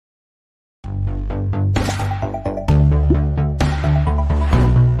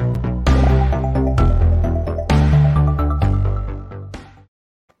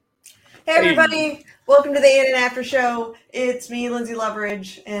everybody. Welcome to the In and After Show. It's me, Lindsay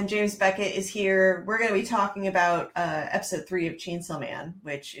Loveridge, and James Beckett is here. We're going to be talking about episode 3 of Chainsaw Man,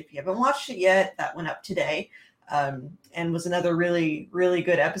 which, if you haven't watched it yet, that went up today, and was another really, really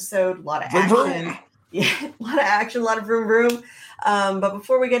good episode. A lot of action. Yeah, a lot of action, a lot of vroom vroom. But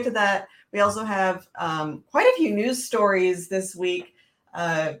before we get to that, we also have quite a few news stories this week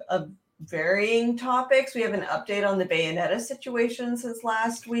of varying topics. We have an update on the Bayonetta situation since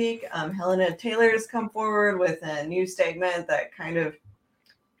last week. Helena Taylor has come forward with a new statement that kind of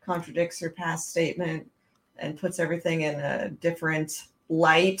contradicts her past statement and puts everything in a different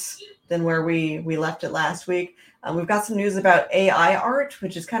light than where we left it last week. We've got some news about AI art,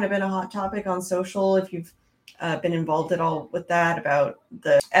 which has kind of been a hot topic on social. If you've been involved at all with that, about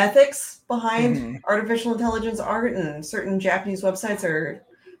the ethics behind artificial intelligence art, and certain Japanese websites are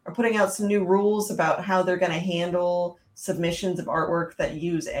putting out some new rules about how they're going to handle submissions of artwork that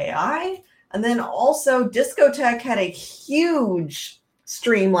use AI. And then also Discotek had a huge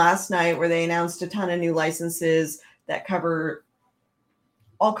stream last night where they announced a ton of new licenses that cover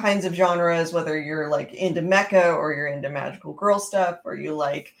all kinds of genres, whether you're like into mecha or you're into magical girl stuff, or you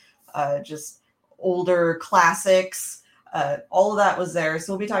like just older classics. All of that was there.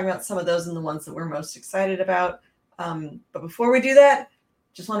 So we'll be talking about some of those and the ones that we're most excited about. But before we do that,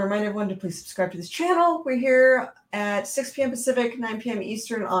 just want to remind everyone to please subscribe to this channel. We're here at 6 p.m. Pacific, 9 p.m.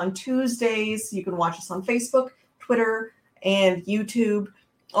 Eastern on Tuesdays. You can watch us on Facebook, Twitter, and YouTube.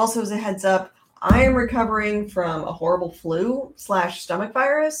 Also, as a heads up, I am recovering from a horrible flu/stomach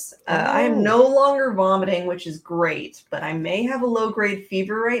virus. I am no longer vomiting, which is great, but I may have a low-grade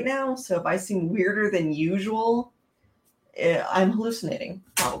fever right now. So if I seem weirder than usual, I'm hallucinating,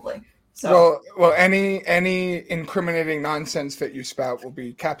 probably. So. Well, any incriminating nonsense that you spout will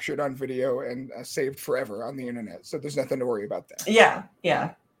be captured on video and saved forever on the internet. So there's nothing to worry about there.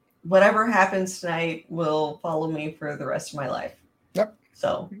 Yeah. Whatever happens tonight will follow me for the rest of my life. Yep.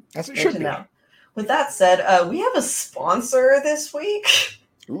 So that's what it should be. Know. With that said, we have a sponsor this week.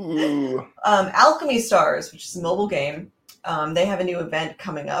 Ooh. Alchemy Stars, which is a mobile game. They have a new event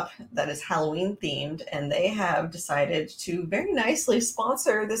coming up that is Halloween themed, and they have decided to very nicely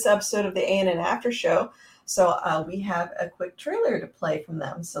sponsor this episode of the A and After Show. So we have a quick trailer to play from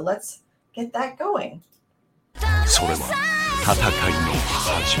them. So let's get that going. それは戦いの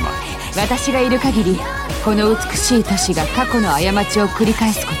始まり。私がいる限り、この美しい都市が過去の過ちを繰り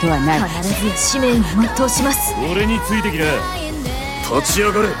返すことはない。必ず使命を全うします。俺についてきな。立ち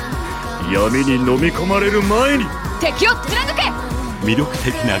上がれ。闇に飲み込まれる前に。敵を貫け。魅力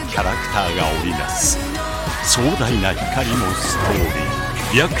的なキャラクターが織りなす壮大な光のストーリ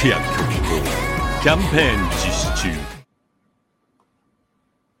ー。白夜曲光。キャンペーン実施中。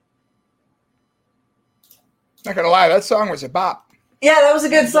Not gonna lie, that song was a bop. Yeah, that was a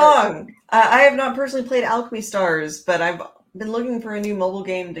good song. I have not personally played Alchemy Stars, but I've been looking for a new mobile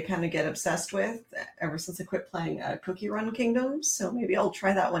game to kind of get obsessed with ever since I quit playing Cookie Run Kingdoms. So maybe I'll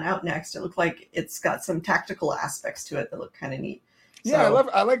try that one out next. It looked like it's got some tactical aspects to it that look kind of neat. Yeah, so,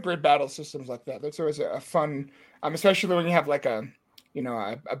 I like grid battle systems like that. That's always a fun, especially when you have like a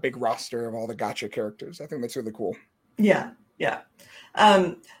big roster of all the gacha characters. I think that's really cool. Yeah.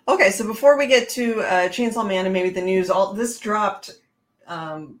 Okay, so before we get to Chainsaw Man and maybe the news, all this dropped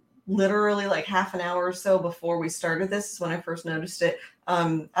literally like half an hour or so before we started. This is when I first noticed it.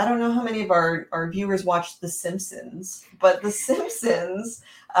 I don't know how many of our viewers watched The Simpsons, but The Simpsons,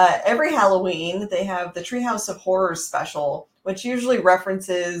 every Halloween, they have the Treehouse of Horrors special, which usually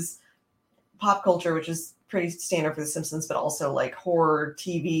references pop culture, which is pretty standard for The Simpsons, but also like horror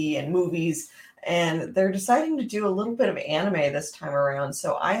TV and movies. And they're deciding to do a little bit of anime this time around.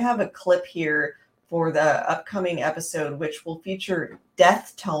 So I have a clip here for the upcoming episode, which will feature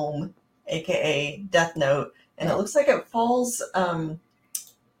Death Tome, aka Death Note. And it looks like it falls into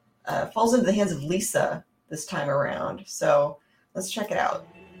the hands of Lisa this time around. So let's check it out.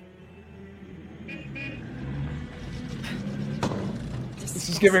 This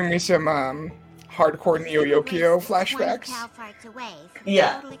is giving me some hardcore Neo Yokio flashbacks.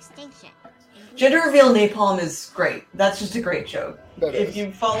 Yeah. Gender reveal napalm is great. That's just a great joke. If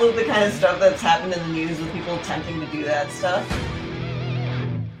you follow the kind of stuff that's happened in the news with people attempting to do that stuff.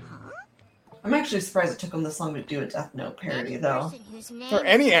 I'm actually surprised it took them this long to do a Death Note parody, though. For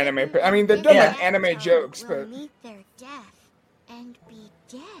any anime, I mean, they've done like anime jokes, but...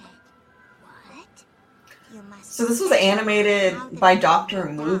 So this was animated by Dr.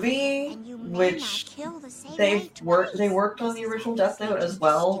 Movie, which they worked on the original Death Note as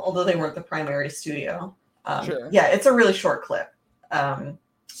well, although they weren't the primary studio. Sure. Yeah, it's a really short clip.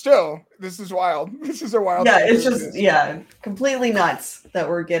 still, this is wild. This is a wild. Yeah, it's just completely nuts that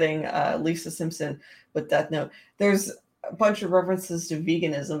we're getting Lisa Simpson with Death Note. There's a bunch of references to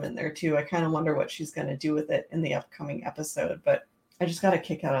veganism in there too. I kind of wonder what she's going to do with it in the upcoming episode, but I just got a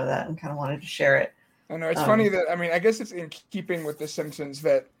kick out of that and kind of wanted to share it. I know it's funny that I guess it's in keeping with The Simpsons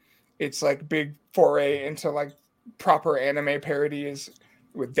that it's like big foray into like proper anime parody is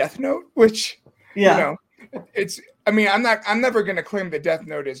with Death Note, which it's. I'm never going to claim that Death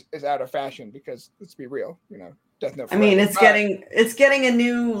Note is out of fashion because let's be real, Death Note. It's getting a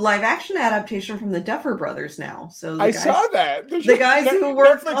new live action adaptation from the Duffer Brothers now. So I saw that the guys who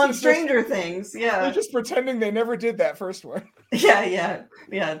worked on Stranger Things. Yeah, they're just pretending they never did that first one. Yeah.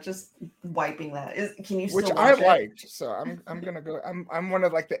 Just wiping that. Can you still watch it? Liked. So I'm gonna go. I'm one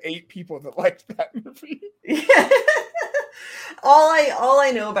of like the 8 people that liked that movie. Yeah. all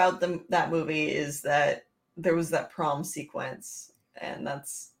I know about that movie is that there was that prom sequence, and I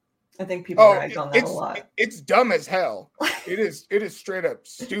think people ragged on that a lot. It's dumb as hell. It is straight up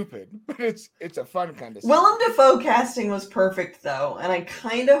stupid, but it's a fun kind of. Willem Dafoe casting was perfect though, and I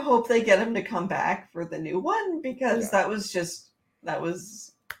kind of hope they get him to come back for the new one because that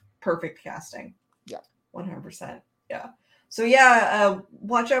was perfect casting. Yeah, 100%. Yeah. So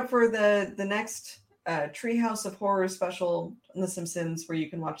watch out for the next Treehouse of Horror special on The Simpsons, where you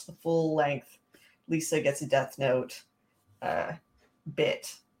can watch the full length Lisa Gets a Death Note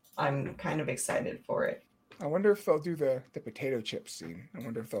bit. I'm kind of excited for it. I wonder if they'll do the potato chip scene. I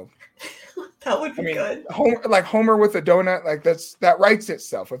wonder if they'll. That would be good. Homer with a donut, like that writes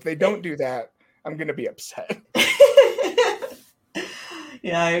itself. If they don't do that, I'm gonna be upset.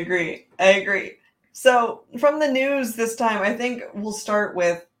 Yeah, I agree. So from the news this time, I think we'll start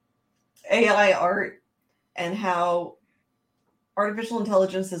with AI art and how artificial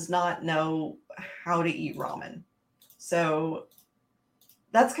intelligence does not know how to eat ramen. So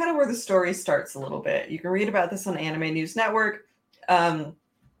that's kind of where the story starts a little bit. You can read about this on Anime News Network.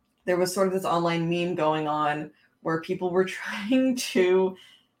 There was sort of this online meme going on where people were trying to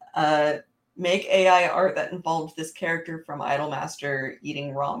make AI art that involved this character from Idolmaster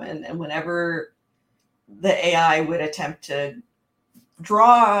eating ramen. And whenever the AI would attempt to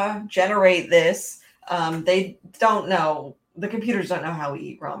generate this, they don't know. The computers don't know how we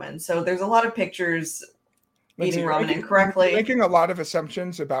eat ramen. So there's a lot of pictures eating ramen incorrectly. Making a lot of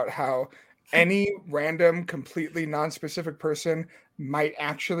assumptions about how any random, completely non-specific person might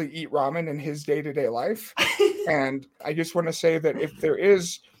actually eat ramen in his day-to-day life. And I just want to say that if there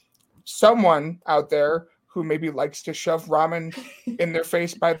is someone out there who maybe likes to shove ramen in their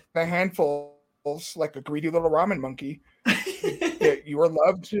face by the handfuls like a greedy little ramen monkey, that you are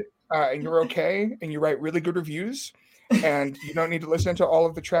loved and you're okay and you write really good reviews and you don't need to listen to all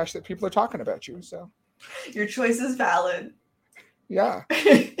of the trash that people are talking about you. So your choice is valid. Yeah.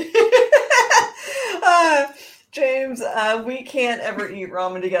 James, we can't ever eat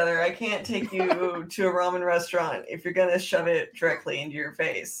ramen together. I can't take you to a ramen restaurant if you're going to shove it directly into your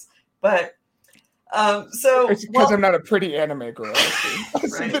face. But so it's because I'm not a pretty anime girl. I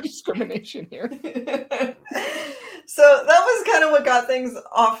see Right. the discrimination here. So that was kind of what got things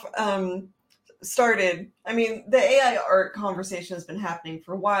off started. I mean, the AI art conversation has been happening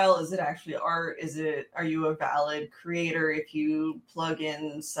for a while. Is it actually art? Are you a valid creator if you plug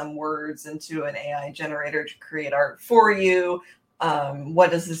in some words into an AI generator to create art for you?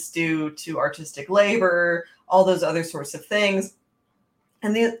 What does this do to artistic labor? All those other sorts of things.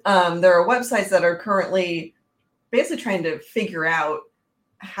 And there are websites that are currently basically trying to figure out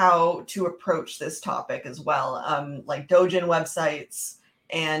how to approach this topic as well, like Dojin websites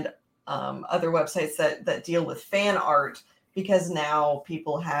and other websites that deal with fan art, because now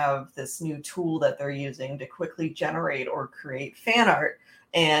people have this new tool that they're using to quickly generate or create fan art.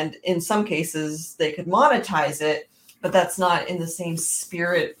 And in some cases, they could monetize it, but that's not in the same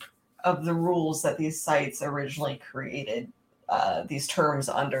spirit of the rules that these sites originally created these terms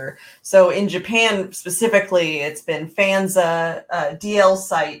under. So in Japan specifically, it's been Fanza, DL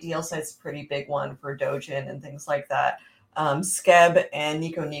Site. DL Site's a pretty big one for Dojin and things like that. Skeb and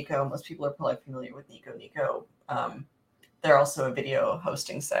Nico Nico. Most people are probably familiar with Nico Nico. They're also a video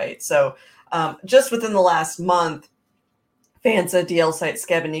hosting site. So just within the last month, Fanza, DL Site,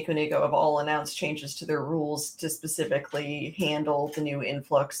 Skeb, and Nico Nico have all announced changes to their rules to specifically handle the new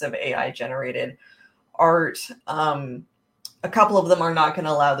influx of AI-generated art. A couple of them are not going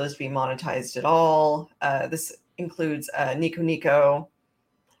to allow those to be monetized at all. This includes Nico Nico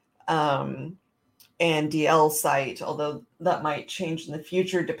and DL Site, although that might change in the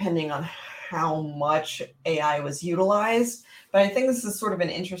future depending on how much AI was utilized. But I think this is sort of an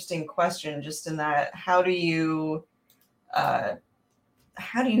interesting question, just in that how do you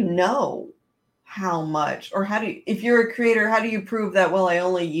how do you know how much, or if you're a creator, how do you prove that, well, I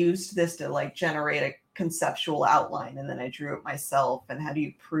only used this to like generate a conceptual outline and then I drew it myself, and how do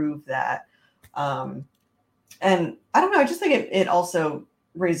you prove that? And I don't know, I just think it also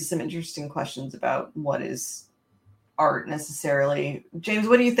raises some interesting questions about what is art necessarily. James,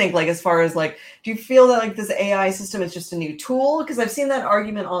 what do you think? Like, as far as like, do you feel that like this AI system is just a new tool? Because I've seen that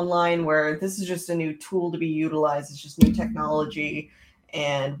argument online where this is just a new tool to be utilized. It's just new technology,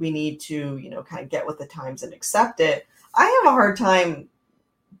 and we need to, you know, kind of get with the times and accept it. I have a hard time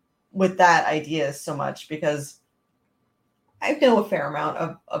with that idea so much because I know a fair amount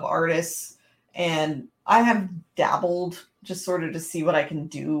of artists, and I have dabbled just sort of to see what I can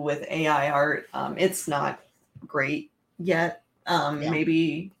do with AI art. It's not great yet.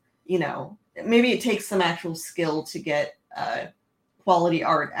 Maybe, you know, maybe it takes some actual skill to get quality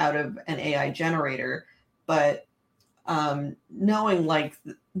art out of an AI generator, but knowing like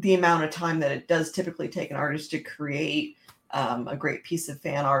the amount of time that it does typically take an artist to create a great piece of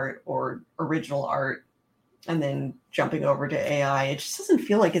fan art or original art, and then jumping over to AI, it just doesn't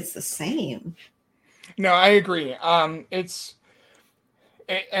feel like it's the same. No, I agree. It's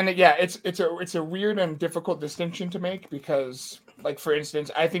a weird and difficult distinction to make because, like, for instance,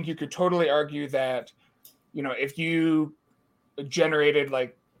 I think you could totally argue that, you know, if you generated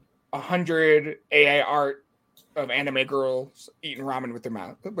like 100 AI art of anime girls eating ramen with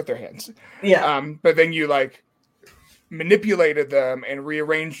their hands, but then you like manipulated them and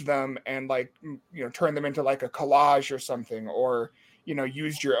rearranged them and like, you know, turned them into like a collage or something, or, you know,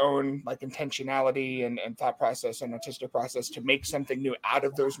 used your own like intentionality and thought process and artistic process to make something new out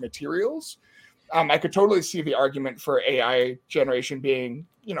of those materials. I could totally see the argument for AI generation being,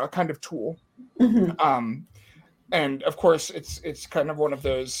 you know, a kind of tool. Mm-hmm. And of course it's kind of one of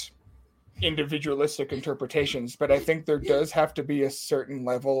those individualistic interpretations, but I think there does have to be a certain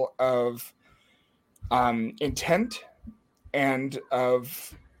level of intent and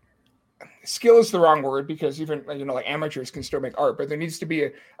of skill is the wrong word, because even, you know, like amateurs can still make art, but there needs to be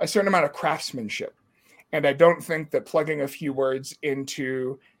a certain amount of craftsmanship. And I don't think that plugging a few words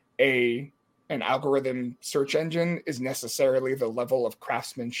into an algorithm search engine is necessarily the level of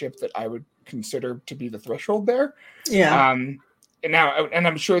craftsmanship that I would consider to be the threshold there. Yeah. And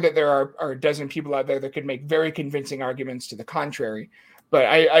I'm sure that there are a dozen people out there that could make very convincing arguments to the contrary. But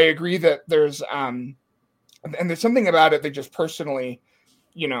I agree that there's something about it that just personally,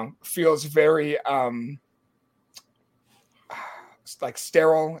 you know, feels very like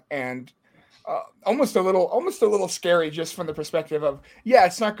sterile and almost a little scary, just from the perspective of, yeah,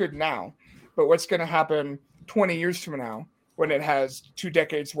 it's not good now, but what's going to happen 20 years from now when it has 2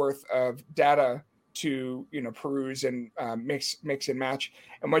 decades worth of data to, you know, peruse and mix and match,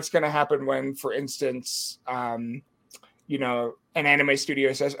 and what's going to happen when, for instance, you know, an anime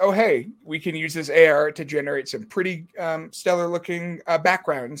studio says, oh, hey, we can use this AR to generate some pretty stellar looking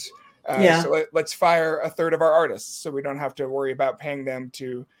backgrounds. So let's fire a third of our artists so we don't have to worry about paying them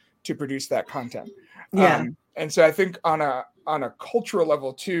to produce that content. And so I think on a cultural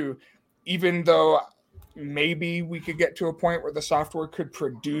level too, even though maybe we could get to a point where the software could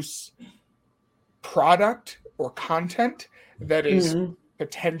produce product or content that is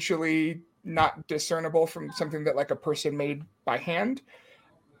potentially not discernible from something that like a person made by hand,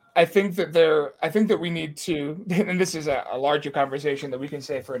 I think that we need to, and this is a larger conversation that we can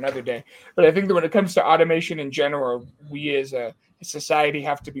say for another day, but I think that when it comes to automation in general, we as a society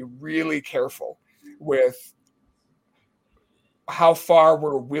have to be really careful with how far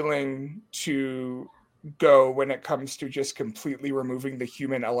we're willing to go when it comes to just completely removing the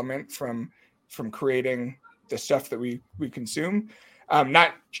human element from creating the stuff that we consume.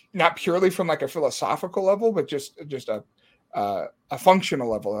 Not purely from like a philosophical level, but just a functional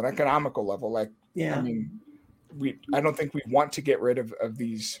level, an economical level. Like, I mean, I don't think we want to get rid of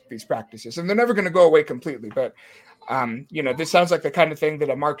these practices, and they're never going to go away completely. But you know, this sounds like the kind of thing that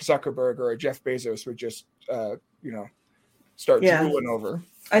a Mark Zuckerberg or a Jeff Bezos would just you know, start drooling over.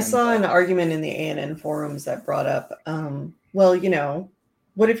 I saw an argument in the ANN forums that brought up, well, you know,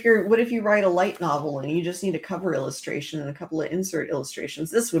 what if you write a light novel and you just need a cover illustration and a couple of insert illustrations?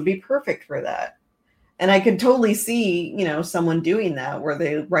 This would be perfect for that. And I could totally see, you know, someone doing that where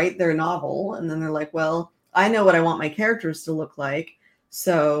they write their novel and then they're like, well, I know what I want my characters to look like,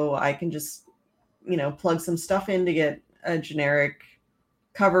 so I can just, you know, plug some stuff in to get a generic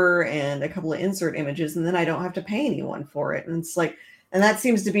cover and a couple of insert images, and then I don't have to pay anyone for it. And it's like, and that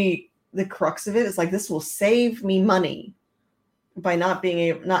seems to be the crux of it. It's like, this will save me money by not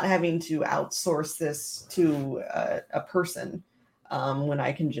having to outsource this to a person when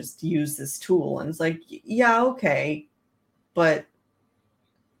I can just use this tool. And it's like, yeah, okay, but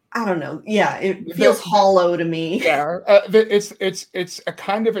I don't know. Yeah, it feels hollow to me. Yeah, it's a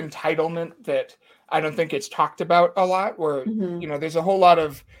kind of entitlement that I don't think it's talked about a lot. Where there's a whole lot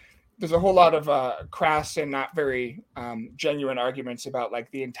of crass and not very genuine arguments about like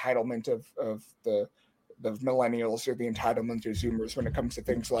the entitlement of the millennials or the entitlement of Zoomers when it comes to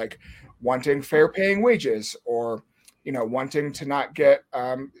things like wanting fair paying wages or wanting to not get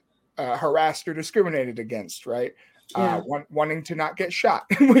harassed or discriminated against, right? Yeah. Wanting to not get shot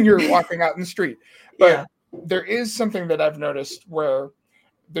when you're walking out in the street. But there is something that I've noticed where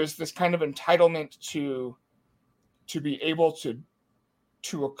there's this kind of entitlement to be able to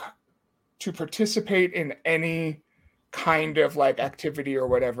participate in any kind of like activity or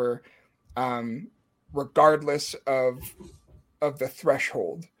whatever, regardless of the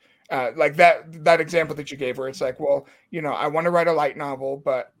threshold. Like that example that you gave where it's like, well, I want to write a light novel,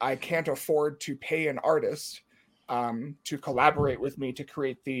 but I can't afford to pay an artist to collaborate with me to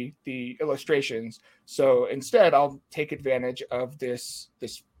create the illustrations. So instead I'll take advantage of this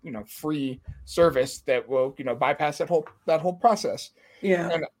free service that will, bypass that whole process. Yeah.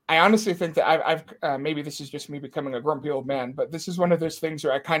 And I honestly think that I've maybe this is just me becoming a grumpy old man, but this is one of those things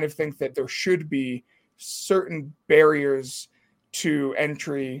where I kind of think that there should be certain barriers to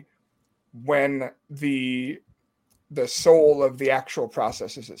entry when the soul of the actual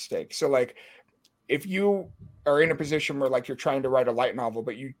process is at stake. So like if you are in a position where like you're trying to write a light novel,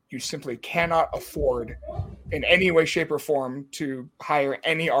 but you simply cannot afford in any way, shape, or form to hire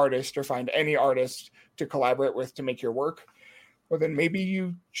any artist or find any artist to collaborate with to make your work, well, then maybe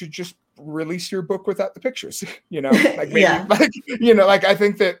you should just release your book without the pictures, like maybe, I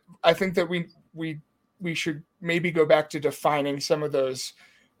think that we should maybe go back to defining some of those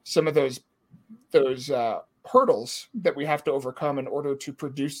hurdles that we have to overcome in order to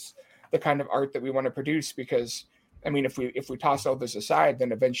produce the kind of art that we want to produce. Because I mean, if we toss all this aside,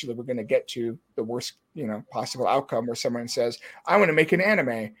 then eventually we're going to get to the worst, possible outcome where someone says, I want to make an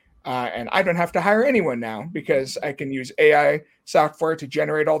anime. And I don't have to hire anyone now because I can use AI software to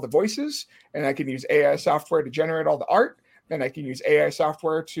generate all the voices, and I can use AI software to generate all the art. Then I can use AI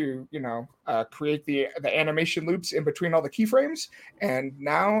software to, create the animation loops in between all the keyframes. And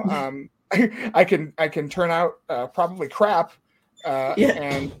now I can turn out probably crap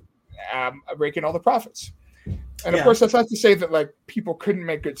and rake in all all the profits. And of course, that's not to say that like people couldn't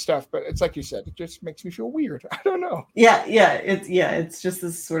make good stuff, but it's like you said, it just makes me feel weird. I don't know. It's just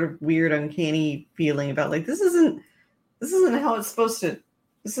this sort of weird, uncanny feeling about like this isn't how it's supposed to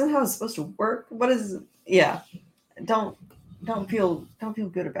work. What is Don't feel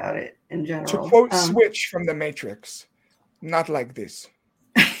good about it in general. To quote Switch from The Matrix, not like this.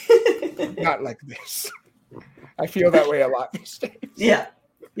 Not like this. I feel that way a lot these days. Yeah,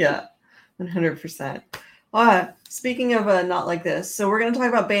 100%. Speaking of not like this, so we're going to talk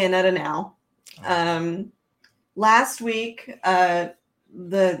about Bayonetta now. Last week, where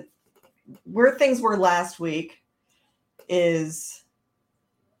things were last week is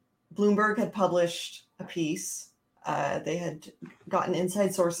Bloomberg had published a piece. They had gotten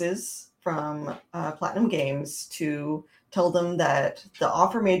inside sources from Platinum Games to tell them that the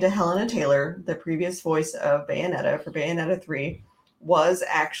offer made to Helena Taylor, the previous voice of Bayonetta for Bayonetta 3, was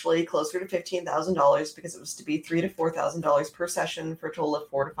actually closer to $15,000 because it was to be $3,000 to $4,000 per session for a total of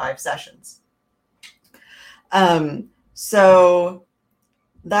 4 to 5 sessions. So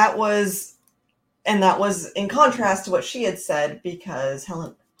that was in contrast to what she had said, because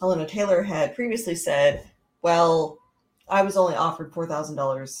Helena Taylor had previously said, well, I was only offered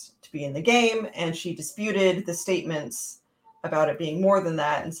 $4,000 to be in the game, and she disputed the statements about it being more than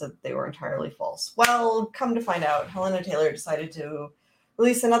that and said they were entirely false. Well, come to find out, Helena Taylor decided to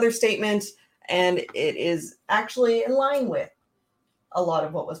release another statement, and it is actually in line with a lot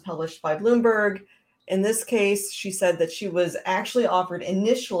of what was published by Bloomberg. In this case, she said that she was actually offered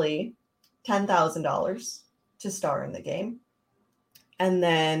initially $10,000 to star in the game, and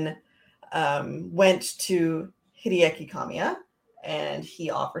then went to Hideki Kamiya, and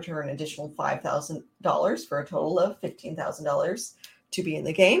he offered her an additional $5,000 for a total of $15,000 to be in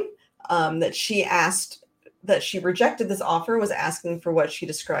the game. That she rejected this offer, was asking for what she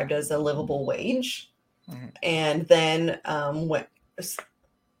described as a livable wage. Mm-hmm. And then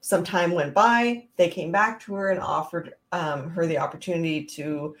some time went by, they came back to her and offered her the opportunity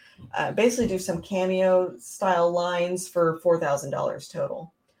to basically do some cameo style lines for $4,000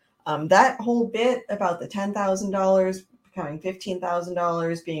 total. That whole bit about the $10,000 becoming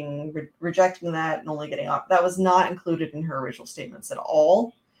 $15,000, being rejecting that and only getting off, that was not included in her original statements at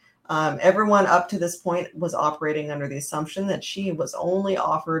all. Everyone up to this point was operating under the assumption that she was only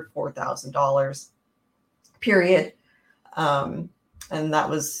offered $4,000, period. and that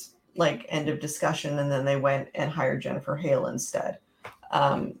was like end of discussion. And then they went and hired Jennifer Hale instead.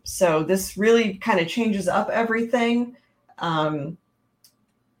 So this really kind of changes up everything. I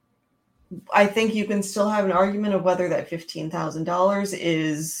think you can still have an argument of whether that $15,000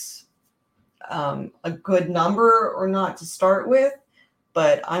 is a good number or not to start with.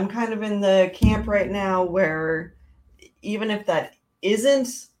 But I'm kind of in the camp right now where even if that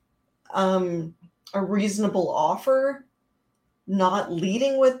isn't a reasonable offer, not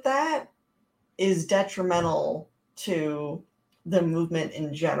leading with that is detrimental to the movement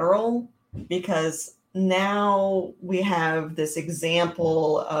in general, because now we have this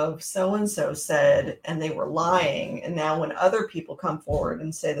example of so-and-so said, and they were lying. And now when other people come forward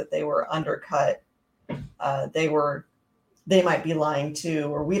and say that they were undercut, they might be lying too,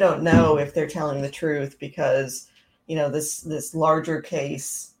 or we don't know if they're telling the truth because, you know, this larger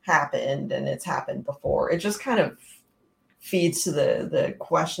case happened and it's happened before. It just kind of feeds to the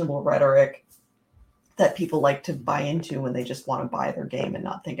questionable rhetoric that people like to buy into when they just want to buy their game and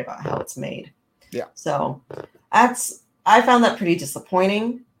not think about how it's made. Yeah. So I found that pretty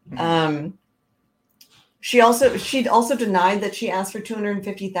disappointing. Mm-hmm. She also denied that she asked for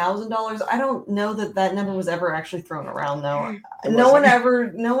 $250,000. I don't know that number was ever actually thrown around, though. No one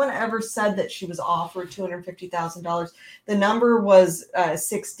ever said that she was offered $250,000. The number was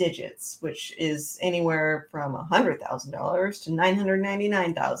 6 digits, which is anywhere from $100,000 to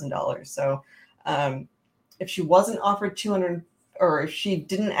 $999,000. So if she wasn't offered or if she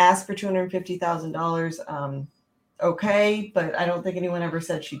didn't ask for $250,000, okay, but I don't think anyone ever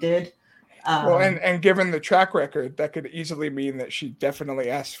said she did. Well, and given the track record, that could easily mean that she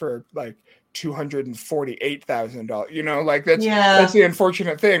definitely asked for like $248,000. You know, like that's the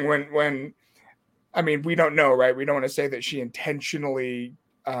unfortunate thing when I mean, we don't know, right? We don't want to say that she intentionally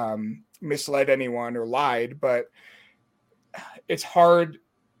misled anyone or lied, but it's hard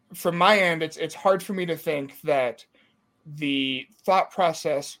from my end. It's hard for me to think that the thought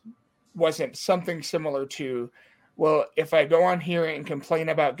process wasn't something similar to, well, if I go on here and complain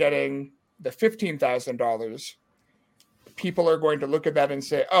about getting the $15,000, people are going to look at that and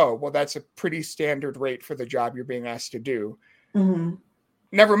say, oh, well, that's a pretty standard rate for the job you're being asked to do. Mm-hmm.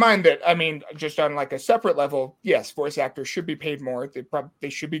 Never mind that. I mean, just on like a separate level, yes, voice actors should be paid more. They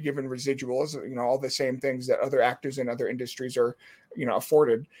should be given residuals, you know, all the same things that other actors in other industries are, you know,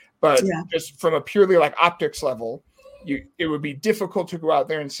 afforded. But just from a purely like optics level, it would be difficult to go out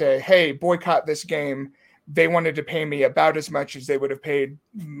there and say, hey, boycott this game. They wanted to pay me about as much as they would have paid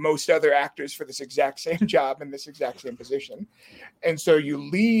most other actors for this exact same job in this exact same position. And so you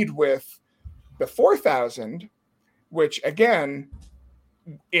lead with the 4,000, which again,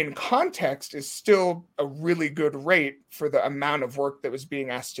 in context is still a really good rate for the amount of work that was being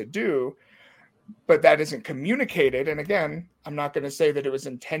asked to do, but that isn't communicated. And again, I'm not going to say that it was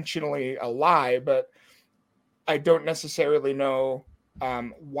intentionally a lie, but I don't necessarily know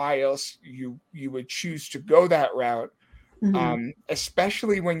why else you would choose to go that route,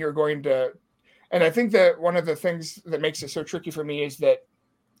 especially when you're going to. And I think that one of the things that makes it so tricky for me is that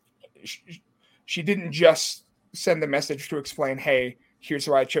she didn't just send the message to explain, hey, here's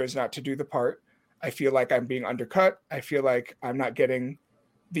why I chose not to do the part. I feel like I'm being undercut. I feel like I'm not getting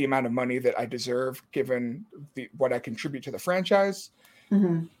the amount of money that I deserve given what I contribute to the franchise.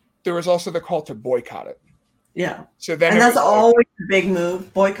 Mm-hmm. There was also the call to boycott it. Yeah. So then, and that's always a big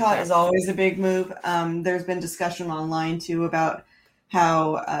move. Boycott is always a big move. There's been discussion online too about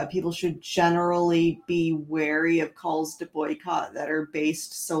how people should generally be wary of calls to boycott that are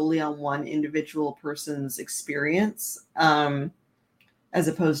based solely on one individual person's experience, as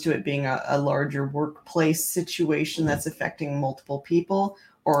opposed to it being a larger workplace situation that's affecting multiple people,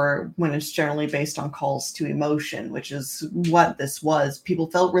 or when it's generally based on calls to emotion, which is what this was. People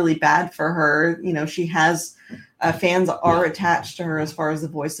felt really bad for her. You know, she has fans are attached to her as far as the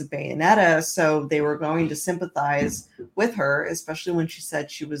voice of Bayonetta, so they were going to sympathize with her, especially when she said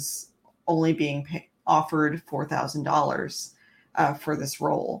she was only being offered $4,000 for this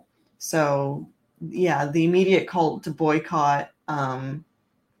role. So, yeah, the immediate call to boycott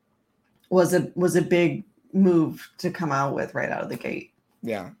was a big move to come out with right out of the gate.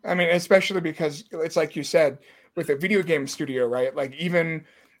 Yeah. I mean, especially because it's like you said, with a video game studio, right? Like even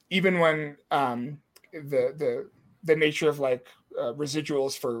when the nature of like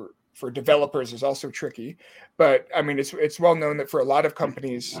residuals for developers is also tricky. But I mean, it's well known that for a lot of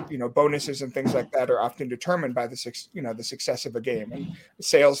companies, you know, bonuses and things like that are often determined by the success of a game, and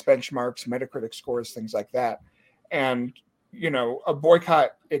sales benchmarks, Metacritic scores, things like that. And, you know, a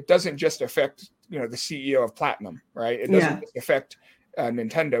boycott, it doesn't just affect, you know, the CEO of Platinum, right? It doesn't just affect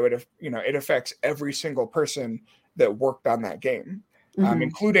Nintendo. It affects every single person that worked on that game.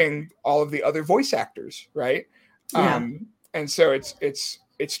 including all of the other voice actors, right? Yeah. And so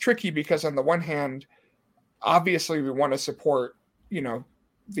it's tricky because on the one hand, obviously we want to support,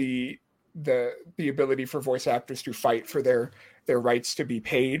 the ability for voice actors to fight for their rights to be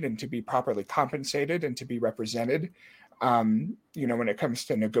paid and to be properly compensated and to be represented, when it comes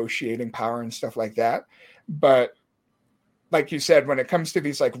to negotiating power and stuff like that. But like you said, when it comes to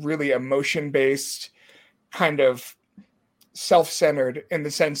these like really emotion-based, kind of self-centered, in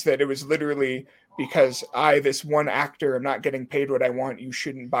the sense that it was literally because this one actor, am not getting paid what I want, you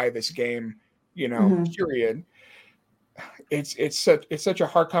shouldn't buy this game, period. It's such a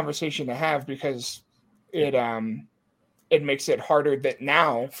hard conversation to have, because it makes it harder that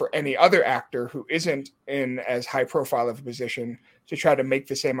now for any other actor who isn't in as high profile of a position to try to make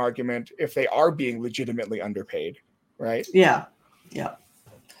the same argument if they are being legitimately underpaid, right? Yeah.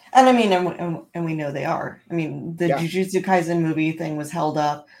 And I mean, and we know they are. I mean, the Jujutsu Kaisen movie thing was held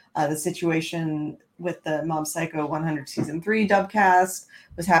up. The situation with the Mob Psycho 100 season 3 dubcast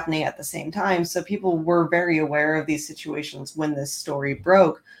was happening at the same time. So people were very aware of these situations when this story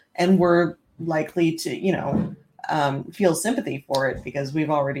broke, and were likely to, feel sympathy for it, because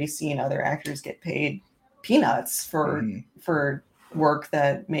we've already seen other actors get paid peanuts for work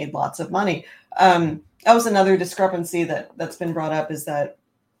that made lots of money. That was another discrepancy that's been brought up, is that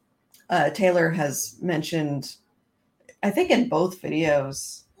Taylor has mentioned, I think in both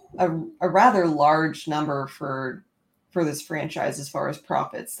videos, a rather large number for this franchise as far as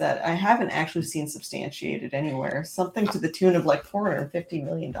profits that I haven't actually seen substantiated anywhere. Something to the tune of like $450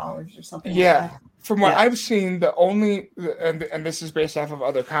 million or something. Yeah. Like that. From what I've seen, the only, and this is based off of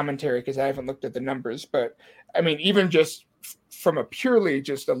other commentary because I haven't looked at the numbers, but I mean, even just from a purely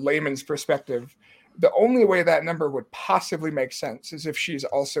just a layman's perspective, the only way that number would possibly make sense is if she's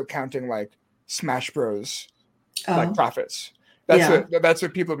also counting like Smash Bros. Like profits. That's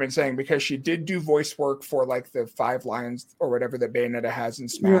what people have been saying, because she did do voice work for like the 5 Lions or whatever that Bayonetta has in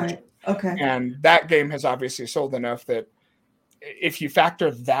Smash. Right. Okay. And that game has obviously sold enough that if you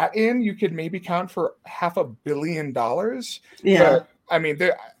factor that in, you could maybe count for $500 million. Yeah. But I mean,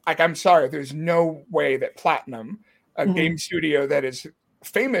 I'm sorry, there's no way that Platinum, a game studio that has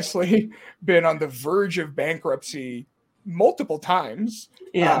famously been on the verge of bankruptcy multiple times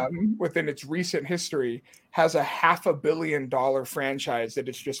within its recent history, has a $500 million franchise that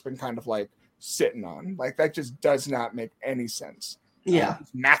it's just been kind of like sitting on. Like, that just does not make any sense.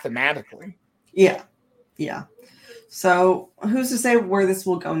 Mathematically. Yeah. So who's to say where this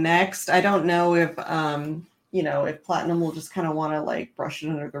will go next? I don't know if if Platinum will just kind of want to like brush it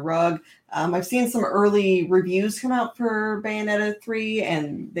under the rug. I've seen some early reviews come out for Bayonetta 3,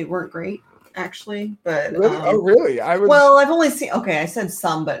 and they weren't great, actually. But really? Well, I've only seen. Okay, I said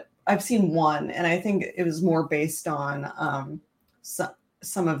some, but I've seen one, and I think it was more based on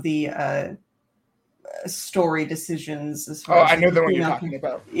some of the story decisions as far as I know the one you're talking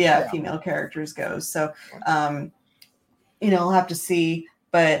about. Female characters go. So, I'll have to see.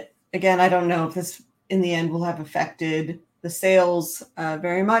 But again, I don't know if this in the end will have affected the sales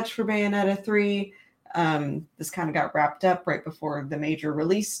very much for Bayonetta 3. This kind of got wrapped up right before the major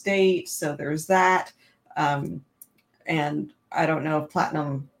release date, so there's that. And I don't know if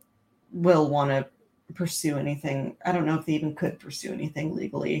Platinum will want to pursue anything. I don't know if they even could pursue anything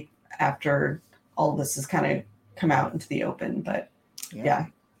legally after all this has kind of come out into the open. But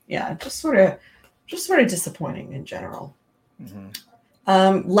just sort of disappointing in general.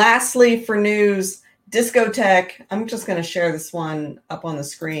 Lastly, for news, Discotek. I'm just going to share this one up on the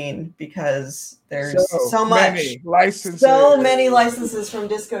screen because there's so many licenses from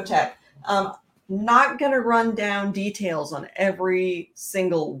Discotek. Not going to run down details on every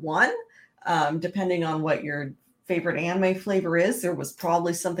single one. Depending on what your favorite anime flavor is, there was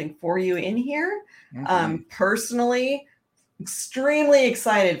probably something for you in here. Personally, extremely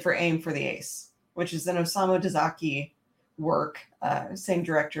excited for Aim for the Ace, which is an Osamu Dezaki work, same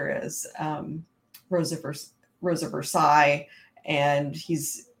director as Rosa Versailles, and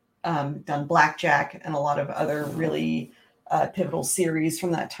he's done Blackjack and a lot of other really pivotal series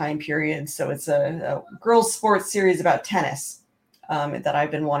from that time period. So it's a girls' sports series about tennis that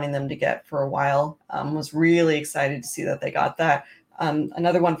I've been wanting them to get for a while. Was really excited to see that they got that.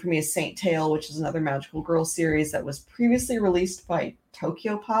 Another one for me is Saint Tail, which is another magical girl series that was previously released by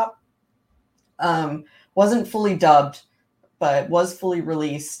Tokyo Pop. Wasn't fully dubbed, but was fully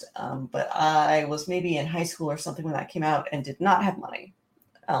released. But I was maybe in high school or something when that came out and did not have money.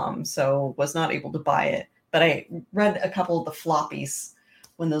 So was not able to buy it. But I read a couple of the floppies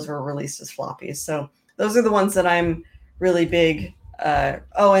when those were released as floppies. So those are the ones that I'm really big. And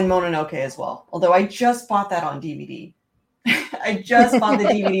Mononoke as well. Although I just bought that on DVD. I just bought the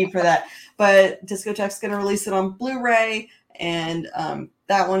DVD for that. But Discotek's going to release it on Blu-ray, and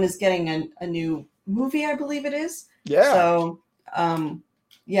that one is getting a new movie, I believe it is. Yeah. So,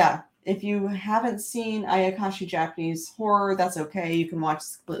 yeah, if you haven't seen Ayakashi Japanese horror, that's okay. You can watch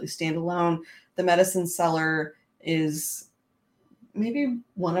it completely standalone. The Medicine Seller is maybe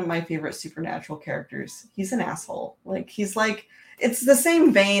one of my favorite supernatural characters. He's an asshole. Like, he's like, it's the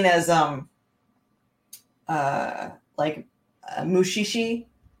same vein as Mushishi.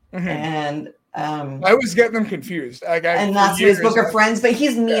 Mm-hmm. And I was getting them confused. And that's his Book of Friends, but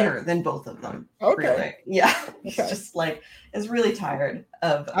he's meaner than both of them. Okay. Really. Yeah. He's just like, is really tired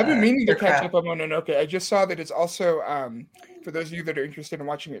of I've been meaning to catch crap. up on Mononoke. I just saw that it's also, for those of you that are interested in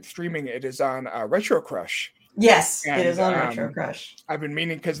watching it streaming, it is on Retro Crush. Yes, And, it is on Retro Crush. I've been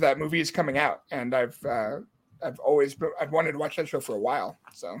meaning because that movie is coming out, and I've wanted to watch that show for a while.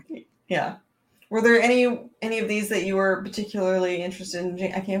 So yeah. Were there any of these that you were particularly interested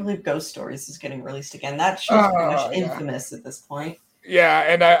in? I can't believe Ghost Stories is getting released again. That show's pretty much infamous at this point. Yeah,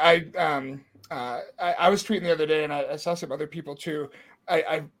 and I was tweeting the other day, and I saw some other people too.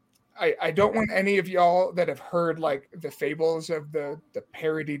 I don't want any of y'all that have heard like the fables of the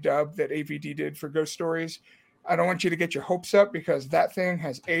parody dub that AVD did for Ghost Stories. I don't want you to get your hopes up because that thing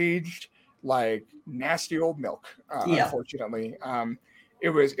has aged like nasty old milk. Unfortunately, it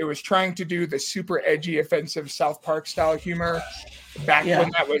was trying to do the super edgy, offensive South Park style humor back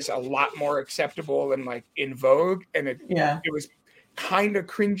when that was a lot more acceptable and like in vogue, and it was kind of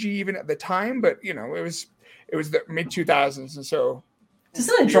cringy even at the time, but you know, it was the mid 2000s, and so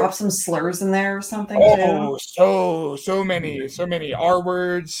doesn't it drop some slurs in there or something? Oh, too? so many R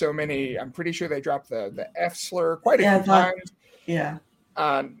words, so many. I'm pretty sure they dropped the F slur quite a few times. Yeah.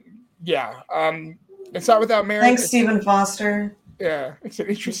 It's not without merit. Thanks, Stephen Foster. Yeah, it's an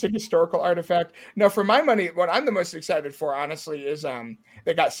interesting historical artifact. Now, for my money, what I'm the most excited for, honestly, is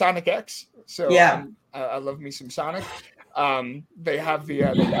they got Sonic X. So I love me some Sonic. They have the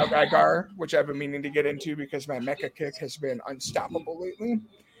Gaigar, which I've been meaning to get into because my mecha kick has been unstoppable lately.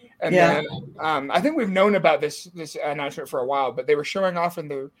 And then I think we've known about this announcement for a while, but they were showing off in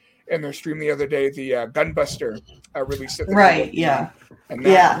their stream the other day the Gunbuster release. Right. Yeah. And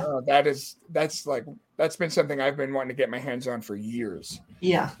that's been something I've been wanting to get my hands on for years.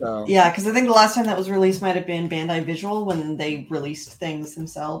 Yeah. So. Yeah, because I think the last time that was released might have been Bandai Visual when they released things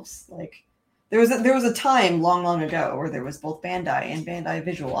themselves. Like there was a time long ago where there was both Bandai and Bandai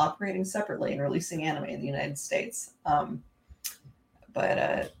Visual operating separately and releasing anime in the United States.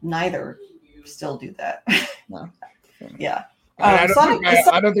 But neither still do that. No. Yeah. I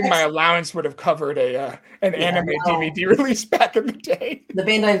don't think my allowance would have covered an anime DVD release back in the day. The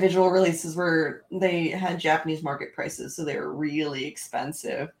Bandai Visual releases they had Japanese market prices, so they were really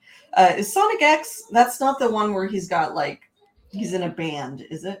expensive. Is Sonic X? That's not the one where he's in a band,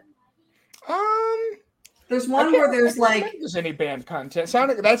 is it? There's one where there's there's any band content.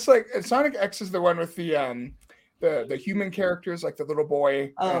 Sonic X is the one with the human characters, like the little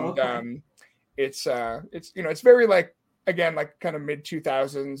boy, it's very like. Again, like kind of mid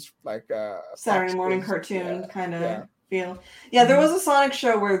 2000s, like Saturday morning cartoon kind of feel. Yeah, there was a Sonic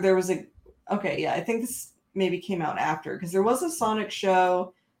show where there was I think this maybe came out after because there was a Sonic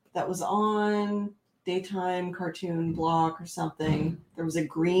show that was on daytime cartoon block or something. There was a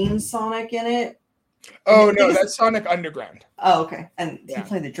green Sonic in it. Oh no, that's Sonic Underground. Oh, okay, and he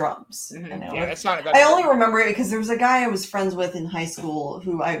played the drums. Mm-hmm. Yeah, that's Sonic Underground. I only remember it because there was a guy I was friends with in high school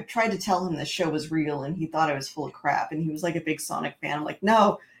who I tried to tell him the show was real, and he thought I was full of crap. And he was like a big Sonic fan. I'm like,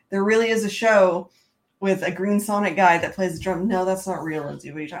 no, there really is a show with a green Sonic guy that plays the drum. No, that's not real, Lindsay.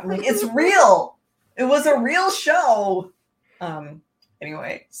 What are you talking? I'm like, it's real. It was a real show.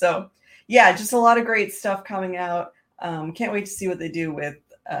 Anyway, so yeah, just a lot of great stuff coming out. Can't wait to see what they do with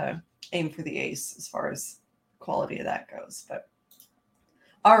Aim for the Ace as far as quality of that goes. But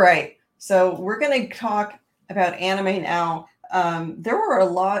all right, so we're going to talk about anime now. There were a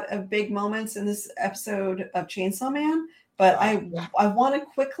lot of big moments in this episode of Chainsaw Man, but I want to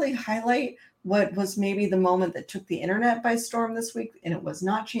quickly highlight what was maybe the moment that took the internet by storm this week, and it was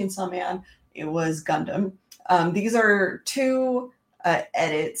not Chainsaw Man, it was Gundam. These are two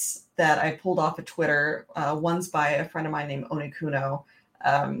edits that I pulled off of Twitter. One's by a friend of mine named Onikuno.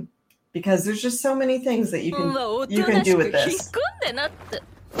 Because there's just so many things that you can do with this.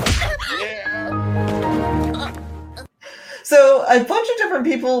 So a bunch of different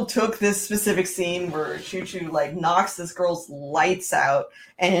people took this specific scene where Choo-Choo knocks this girl's lights out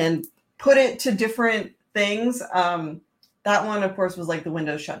and put it to different things. That one, of course, was like the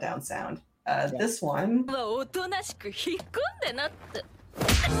Windows shutdown sound. This one.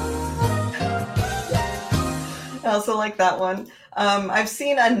 I also like that one. I've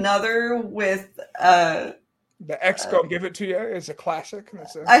seen another with The X Gonna Give It To You is a classic.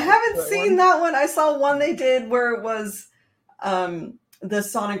 I haven't seen that one. I saw one they did where it was the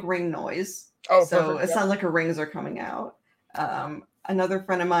sonic ring noise. Oh, so perfect. it sounds like her rings are coming out. Another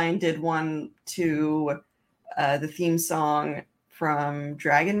friend of mine did one to the theme song from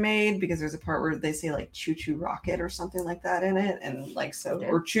Dragon Maid, because there's a part where they say like "Choo Choo Rocket" or something like that in it, and like so,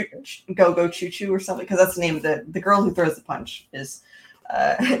 or "Go Go Choo Choo" or something, because that's the name of the girl who throws the punch is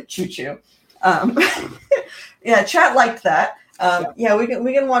Choo Choo. Yeah, chat liked that. Yeah, we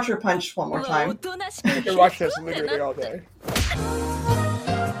can watch her punch one more time. We can watch this literally all day.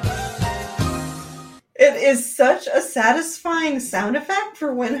 It is such a satisfying sound effect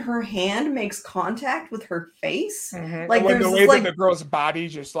for when her hand makes contact with her face. Mm-hmm. Like when there's the way like that the girl's body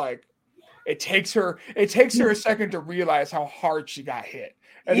just like it takes her a second to realize how hard she got hit.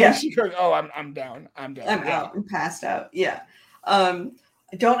 And then she goes, "Oh, I'm down. I'm done. I'm out. I'm passed out." Yeah. I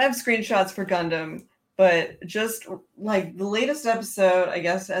don't have screenshots for Gundam, but just like the latest episode, I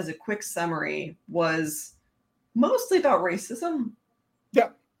guess as a quick summary, was mostly about racism. Yeah.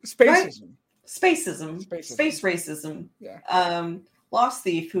 Spacism. Right? Spacism. Space racism. Yeah. Lost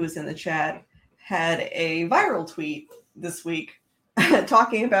Thief, who was in the chat, had a viral tweet this week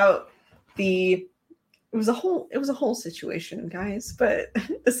talking about it was a whole situation, guys, but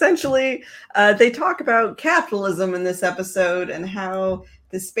essentially they talk about capitalism in this episode and how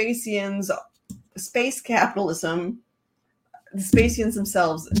the Spacians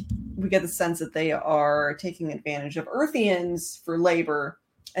themselves, we get the sense that they are taking advantage of Earthians for labor.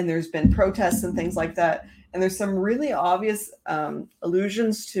 And there's been protests and things like that. And there's some really obvious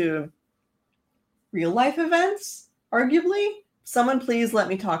allusions to real life events, arguably. Someone please let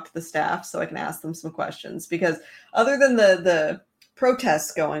me talk to the staff so I can ask them some questions. Because other than the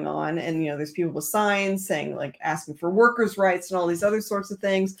protests going on, and there's people with signs saying like asking for workers' rights and all these other sorts of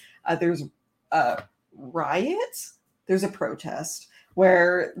things. There's riots. There's a protest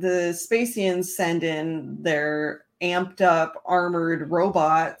where the Spacians send in their amped up armored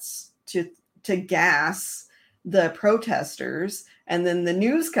robots to gas the protesters, and then the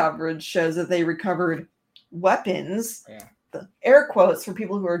news coverage shows that they recovered weapons. Yeah. The air quotes for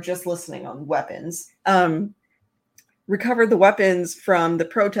people who are just listening on weapons. Recovered the weapons from the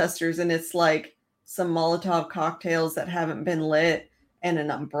protesters, and it's like some Molotov cocktails that haven't been lit and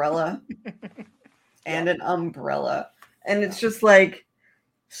an umbrella. And it's just like,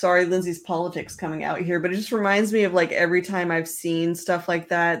 sorry, Lindsay's politics coming out here, but it just reminds me of like every time I've seen stuff like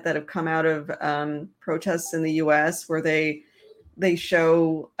that have come out of protests in the US where they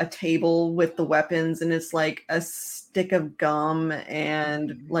show a table with the weapons and it's like a stick of gum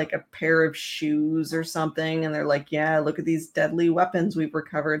and like a pair of shoes or something. And they're like, yeah, look at these deadly weapons we've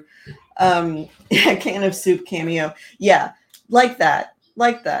recovered. A can of soup cameo. Yeah, like that.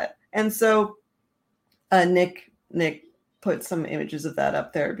 And so Nick put some images of that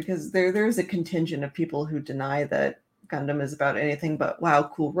up there because there's a contingent of people who deny that Gundam is about anything but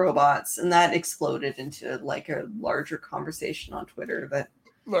wow, cool robots, and that exploded into like a larger conversation on Twitter. That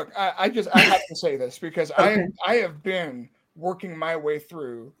look, I have to say this because okay. I have been working my way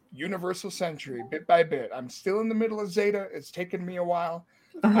through Universal Century bit by bit. I'm still in the middle of Zeta. It's taken me a while,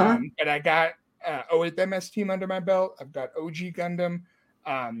 and I got 08MS Team under my belt. I've got OG Gundam,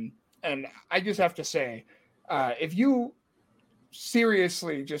 and I just have to say, if you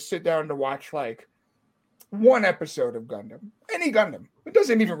seriously just sit down to watch like one episode of Gundam, any Gundam, it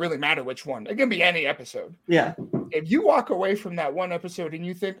doesn't even really matter which one. It can be any episode. Yeah. If you walk away from that one episode and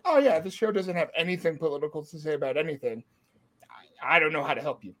you think, oh yeah, this show doesn't have anything political to say about anything, I don't know how to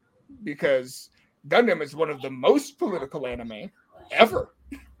help you, because Gundam is one of the most political anime ever.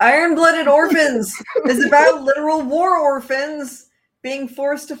 Iron-Blooded Orphans is about literal war orphans being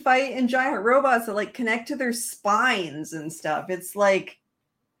forced to fight in giant robots that like connect to their spines and stuff. It's like,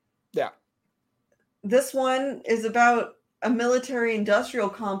 yeah. This one is about a military industrial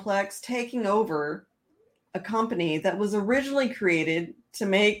complex taking over a company that was originally created to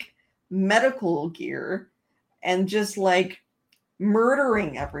make medical gear and just like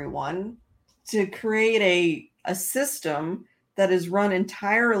murdering everyone to create a system that is run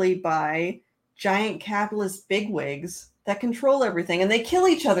entirely by giant capitalist bigwigs that control everything, and they kill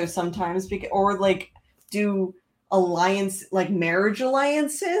each other sometimes or like do alliance, like marriage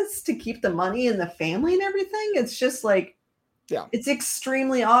alliances to keep the money in the family and everything. It's just like, yeah, it's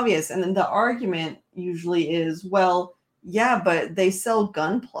extremely obvious. And then the argument usually is, well, yeah, but they sell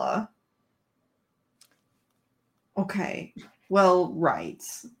Gunpla. Okay, well, right.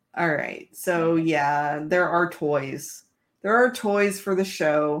 All right. So yeah, there are toys. There are toys for the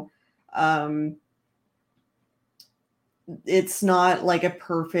show. it's not like a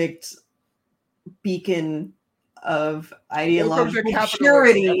perfect beacon of ideological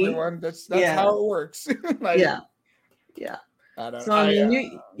purity. Everyone. That's how it works. Like, yeah.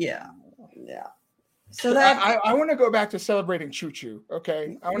 So that I want to go back to celebrating Choo Choo.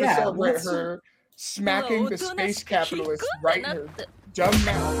 Okay, I want to celebrate her smacking the space capitalist right in her dumb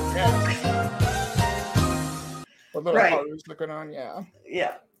mouth. Yeah. What little Haru's looking on. Yeah.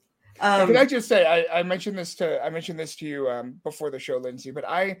 Can I just say I mentioned this to you before the show, Lindsay, but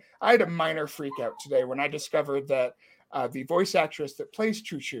I had a minor freak out today when I discovered that the voice actress that plays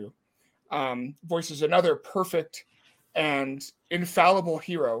Choo Choo voices another perfect and infallible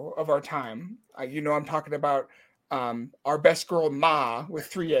hero of our time. I'm talking about our best girl Ma with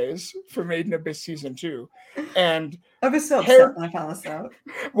 3 A's for Made in Abyss season 2, and I was so upset when I found this out.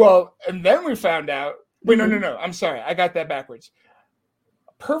 Well, and then we found out. Wait, no. I'm sorry, I got that backwards.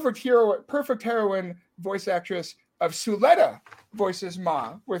 Perfect heroine voice actress of Suletta voices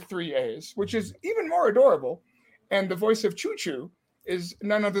Ma with 3 A's, which is even more adorable. And the voice of Choo Choo is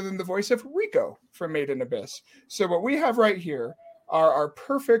none other than the voice of Rico from Made in Abyss. So what we have right here are our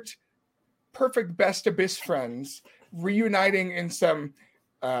perfect best Abyss friends reuniting in some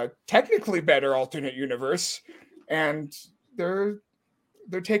technically better alternate universe, and they're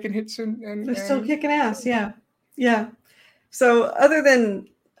taking hits and they're still kicking ass. Yeah. So other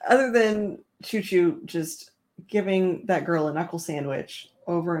than Choo Choo just giving that girl a knuckle sandwich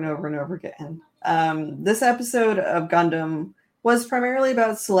over and over and over again, this episode of Gundam was primarily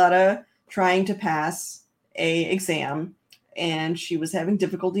about Suletta trying to pass a exam, and she was having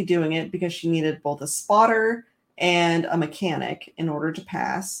difficulty doing it because she needed both a spotter and a mechanic in order to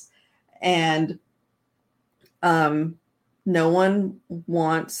pass. And no one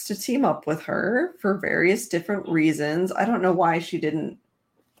wants to team up with her for various different reasons. I don't know why she didn't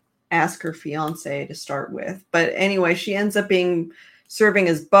ask her fiance to start with. But anyway, she ends up serving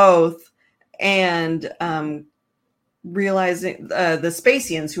as both, and realizing the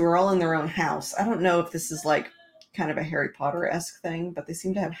Spacians, who are all in their own house. I don't know if this is like kind of a Harry Potter-esque thing, but they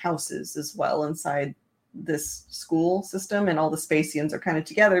seem to have houses as well inside this school system, and all the Spacians are kind of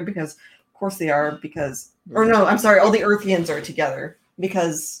together because, of course, they are, because, or no, I'm sorry, all the Earthians are together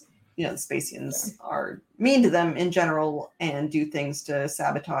because, the Spacians are mean to them in general and do things to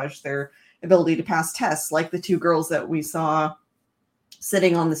sabotage their ability to pass tests. Like the 2 girls that we saw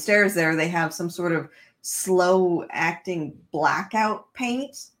sitting on the stairs there, they have some sort of slow acting blackout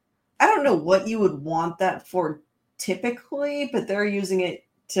paint. I don't know what you would want that for typically, but they're using it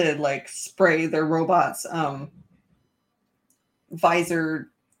to like spray their robots visor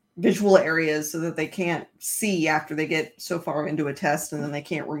visual areas so that they can't see after they get so far into a test, and then they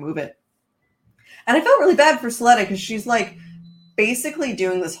can't remove it. And I felt really bad for Suletta because she's like basically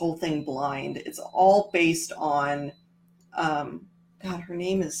doing this whole thing blind. It's all based on her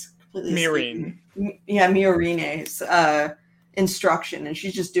name is completely Miorine. Miorine's instruction, and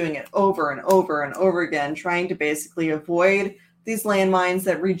she's just doing it over and over and over again, trying to basically avoid these landmines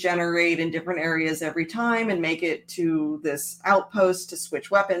that regenerate in different areas every time and make it to this outpost to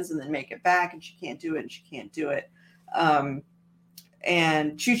switch weapons and then make it back, and she can't do it.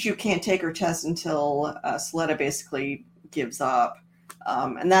 And Choo Choo can't take her test until Suletta basically gives up,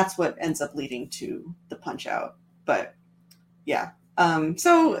 and that's what ends up leading to the punch out. But yeah,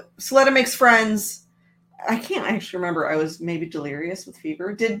 so Suletta makes friends. I can't actually remember. I was maybe delirious with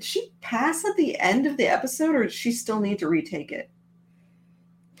fever. Did she pass at the end of the episode, or does she still need to retake it?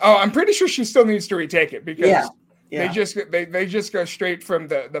 Oh, I'm pretty sure she still needs to retake it because they just go straight from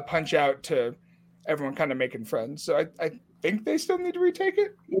the punch out to everyone kind of making friends. So I think they still need to retake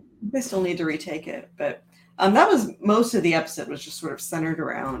it. They still need to retake it, but that was most of the episode was just sort of centered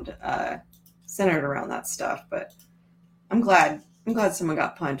around that stuff. But I'm glad someone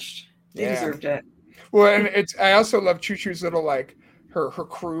got punched. They deserved it. Well, and I also love Choo Choo's little like her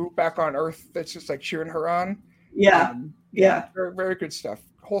crew back on Earth that's just like cheering her on. Yeah. Very, very good stuff.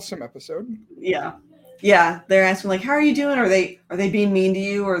 Wholesome episode. Yeah. They're asking like, "How are you doing? Are they being mean to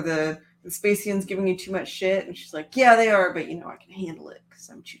you, or the Spacians giving you too much shit?" And she's like, "Yeah, they are, but I can handle it because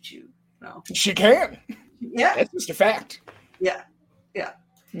I'm Choo Choo." No, she can. Yeah, that's just a fact. Yeah.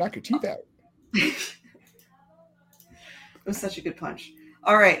 Knock your teeth out. It was such a good punch.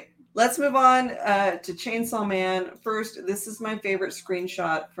 All right. Let's move on to Chainsaw Man. First, this is my favorite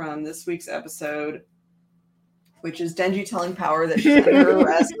screenshot from this week's episode, which is Denji telling Power that she's under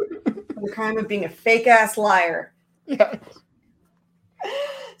arrest for the crime of being a fake-ass liar. Yeah.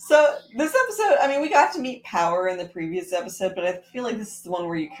 So this episode, we got to meet Power in the previous episode, but I feel like this is the one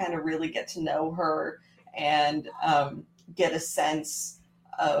where you kind of really get to know her and get a sense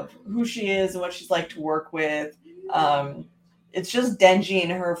of who she is and what she's like to work with. It's just Denji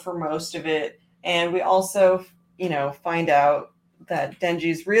and her for most of it. And we also, find out that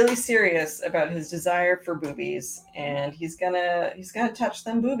Denji's really serious about his desire for boobies, and he's gonna touch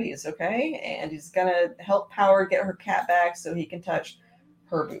them boobies, okay? And he's gonna help Power get her cat back so he can touch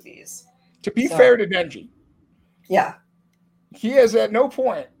her boobies. To be fair to Denji, yeah, he has at no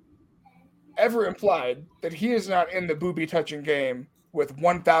point ever implied that he is not in the booby touching game with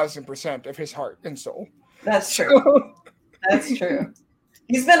 1,000% of his heart and soul. That's true. That's true.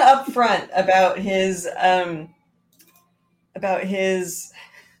 He's been upfront about his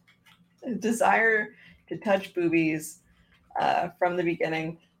desire to touch boobies from the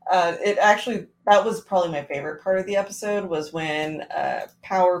beginning. That was probably my favorite part of the episode, was when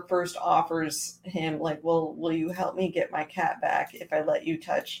Power first offers him, like, well, will you help me get my cat back if I let you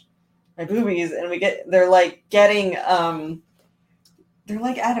touch my boobies? And they're like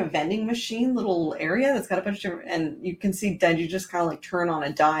at a vending machine little area that's got a bunch of different, and you can see Denji just kind of like turn on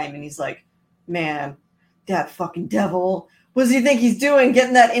a dime, and he's like, man, that fucking devil, what does he think he's doing,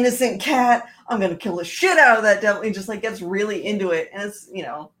 getting that innocent cat? I'm gonna kill the shit out of that devil. He just like gets really into it, and it's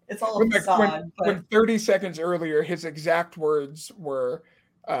it's all a facade. When 30 seconds earlier his exact words were,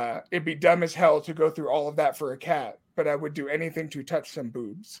 it'd be dumb as hell to go through all of that for a cat, but I would do anything to touch some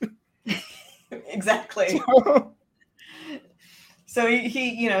boobs. Exactly. So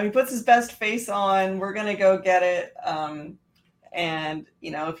he puts his best face on. We're gonna go get it. And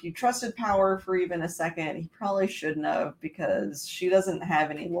if you trusted Power for even a second, he probably shouldn't have, because she doesn't have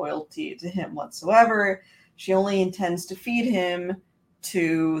any loyalty to him whatsoever. She only intends to feed him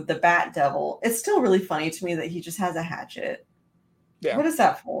to the Bat Devil. It's still really funny to me that he just has a hatchet. Yeah. What is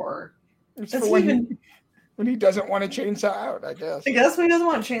that for? It's for when he doesn't want to chainsaw out, I guess. I guess when he doesn't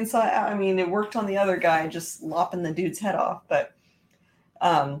want to chainsaw out. I mean, it worked on the other guy, just lopping the dude's head off, but.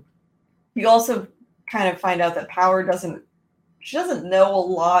 You also kind of find out that Power doesn't know a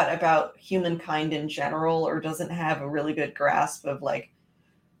lot about humankind in general, or doesn't have a really good grasp of like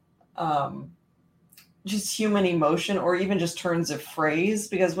just human emotion, or even just turns of phrase,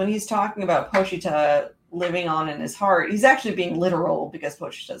 because when he's talking about Pochita living on in his heart, he's actually being literal, because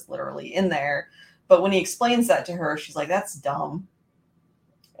Pochita's literally in there. But when he explains that to her, she's like, that's dumb.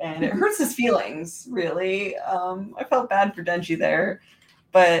 And it hurts his feelings, really. I felt bad for Denji there.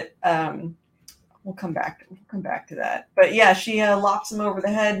 But we'll come back to that. But yeah, she lops him over the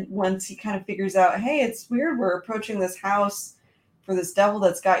head once he kind of figures out, hey, it's weird, we're approaching this house for this devil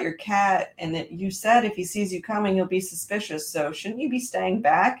that's got your cat, and you said if he sees you coming, he'll be suspicious, so shouldn't you be staying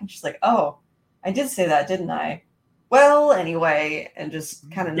back? And she's like, oh, I did say that, didn't I? Well, anyway, and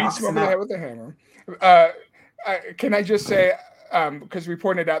just kind of knocks him out with the hammer. Can I just say, because we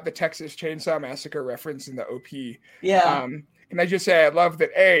pointed out the Texas Chainsaw Massacre reference in the OP. Yeah. Can I just say I love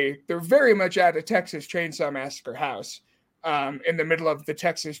that, they're very much at a Texas Chainsaw Massacre house in the middle of the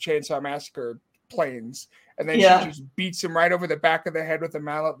Texas Chainsaw Massacre plains. And then she just beats him right over the back of the head with a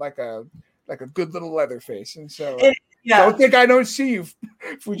mallet like a good little Leatherface. And so don't think I don't see you,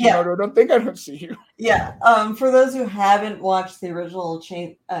 Fujimoto. Don't think I don't see you. Yeah. For those who haven't watched the original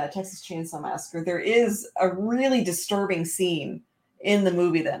Texas Chainsaw Massacre, there is a really disturbing scene in the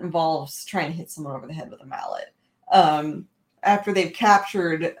movie that involves trying to hit someone over the head with a mallet. After they've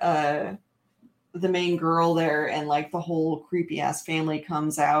captured the main girl there, and like the whole creepy ass family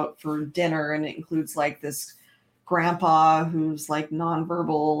comes out for dinner, and it includes like this grandpa who's like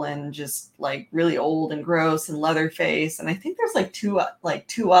nonverbal and just like really old and gross and Leatherface, and I think there's like two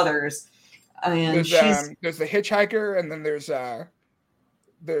others. And there's the hitchhiker, and then there's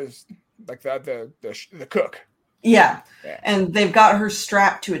like the cook. Yeah, and they've got her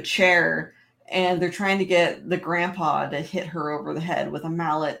strapped to a chair. And they're trying to get the grandpa to hit her over the head with a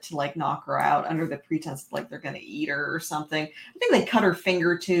mallet to like knock her out, under the pretense of like they're going to eat her or something. I think they cut her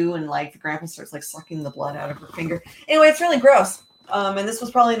finger too, and like the grandpa starts like sucking the blood out of her finger. Anyway, it's really gross. And this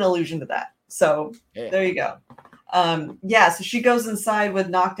was probably an allusion to that. So there you go. So she goes inside with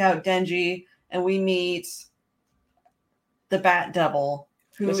knocked out Denji, and we meet the Bat Devil,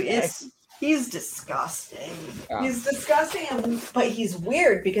 who is... He's disgusting. He's disgusting, but he's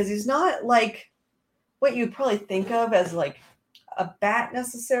weird because he's not like what you'd probably think of as like a bat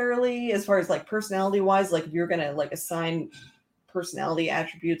necessarily, as far as like personality wise. Like if you're gonna like assign personality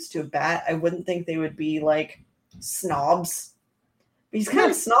attributes to a bat, I wouldn't think they would be like snobs. But he's kind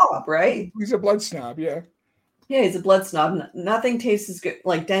of snob, right? He's a blood snob, yeah. Yeah, he's a blood snob. Nothing tastes as good.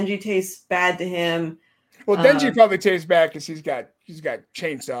 Like Denji tastes bad to him. Well, Denji probably tastes bad because he's got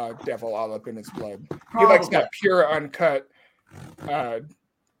Chainsaw Devil all up in his blood. Probably. He likes that pure, uncut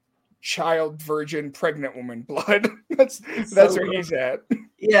child, virgin, pregnant woman blood. that's So where good. he's at.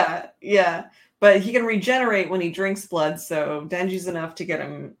 Yeah. But he can regenerate when he drinks blood, so Denji's enough to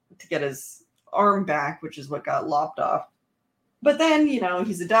get his arm back, which is what got lopped off. But then,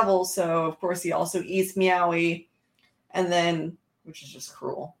 he's a devil, so of course he also eats Meowie, and then, which is just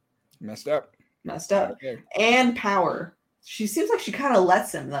cruel. Messed up. Okay. And power. She seems like she kind of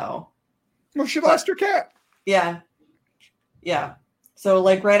lets him, though. Well, she lost her cat. Yeah. So,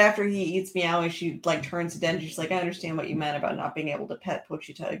 like, right after he eats Meowie, she, like, turns to Denji. She's like, I understand what you meant about not being able to pet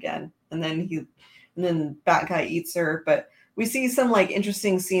Pochita again. And then Bat Guy eats her. But we see some, like,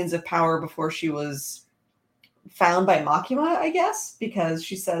 interesting scenes of power before she was found by Makima, I guess, because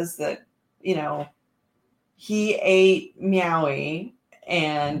she says that, he ate Meowie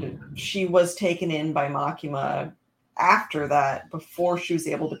and she was taken in by Makima after that, before she was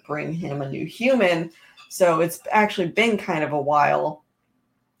able to bring him a new human. So it's actually been kind of a while.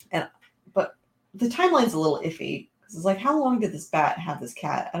 But the timeline's a little iffy, because it's like, how long did this bat have this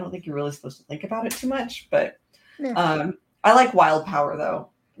cat? I don't think you're really supposed to think about it too much, but I like wild power, though.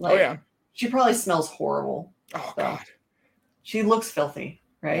 Like, oh, yeah. She probably smells horrible. Oh, God. She looks filthy,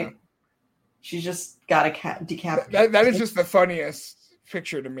 right? Yeah. She's just got a cat decapitated. That is just the funniest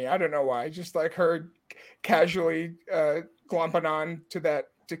picture to me. I don't know why. Just like her casually glomping on to that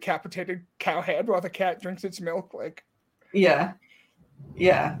decapitated cow head while the cat drinks its milk. Like, yeah.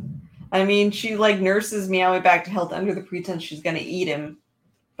 I mean, she like nurses Meowie back to health under the pretense she's going to eat him,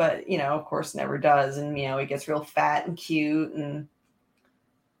 but of course, never does. And Meowie gets real fat and cute, and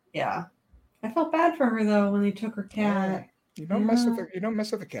yeah, I felt bad for her though when they took her cat. You don't mess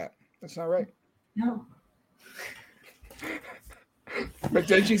with the cat. That's not right. No. But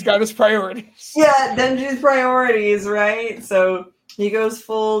Denji's got his priorities. Yeah, Denji's priorities, right? So he goes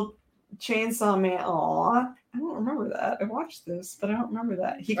full Chainsaw Man. Aw, I don't remember that. I watched this, but I don't remember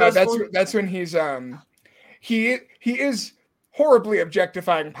that. He goes. That's when he's he is horribly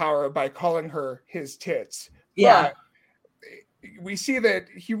objectifying Power by calling her his tits. Yeah. But we see that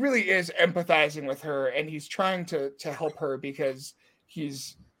he really is empathizing with her, and he's trying to help her because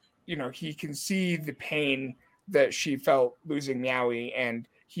he's, he can see the pain that she felt losing Meowie, and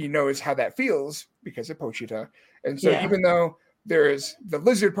he knows how that feels because of Pochita. And so even though there is the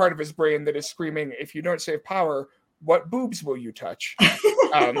lizard part of his brain that is screaming, if you don't save Power, what boobs will you touch?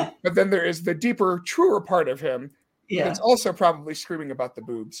 But then there is the deeper, truer part of him that's also probably screaming about the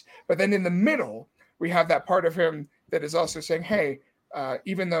boobs. But then in the middle, we have that part of him that is also saying, hey,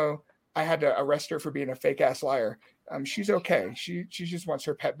 even though I had to arrest her for being a fake ass liar, she's okay. She just wants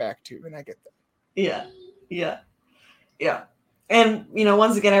her pet back too. And I get that. Yeah. And,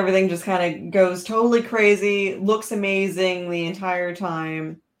 once again, everything just kind of goes totally crazy, looks amazing the entire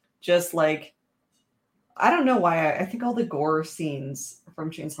time. Just like, I don't know why. I think all the gore scenes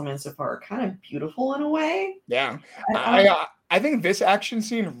from Chainsaw Man so far are kind of beautiful in a way. Yeah. I think this action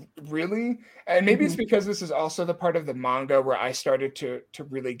scene really, and maybe it's because this is also the part of the manga where I started to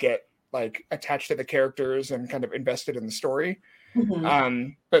really get like attached to the characters and kind of invested in the story.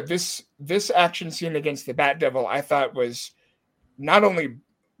 But this action scene against the Bat Devil, I thought was not only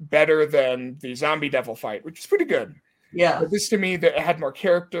better than the Zombie Devil fight, which was pretty good. Yeah. But this to me, that it had more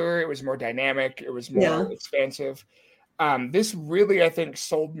character. It was more dynamic. It was more expansive. This really, I think,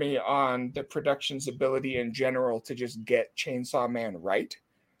 sold me on the production's ability in general to just get Chainsaw Man right.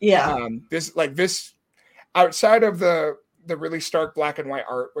 Yeah. This outside of the really stark black and white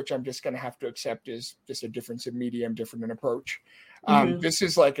art, which I'm just going to have to accept is just a difference in medium, different in approach. This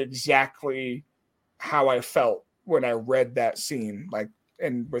is like exactly how I felt when I read that scene,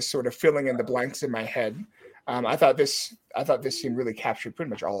 and was sort of filling in the blanks in my head. I thought this scene really captured pretty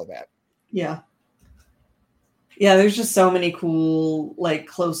much all of that. Yeah. Yeah, there's just so many cool like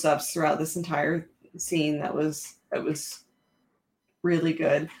close-ups throughout this entire scene that was really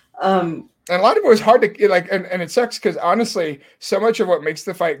good. And a lot of it was hard to and it sucks because honestly, so much of what makes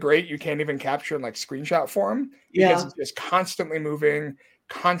the fight great, you can't even capture in like screenshot form because it's just constantly moving,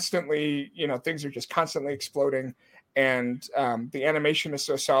 constantly, things are just constantly exploding. And the animation is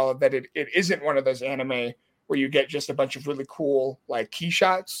so solid that it isn't one of those anime where you get just a bunch of really cool like key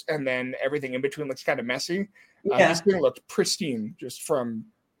shots and then everything in between looks kind of messy. This thing looked pristine just from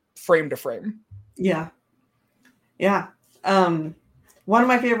frame to frame. Yeah. One of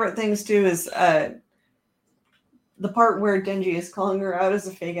my favorite things too is the part where Denji is calling her out as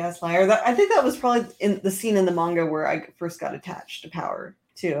a fake ass liar. I think that was probably in the scene in the manga where I first got attached to Power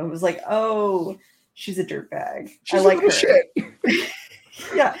too. I was like, oh, she's a dirtbag. I like her. Shit.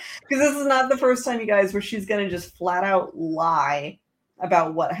 Yeah, because this is not the first time, you guys, where she's gonna just flat out lie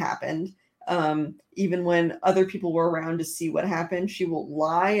about what happened. Even when other people were around to see what happened, she will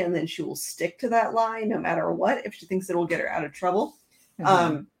lie, and then she will stick to that lie no matter what if she thinks it'll get her out of trouble.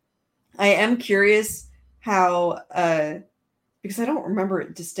 I am curious how, because I don't remember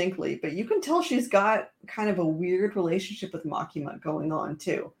it distinctly, but you can tell she's got kind of a weird relationship with Makima going on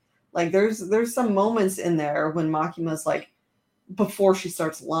too. Like there's some moments in there when Makima's like, before she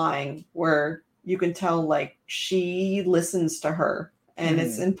starts lying, where you can tell like she listens to her, and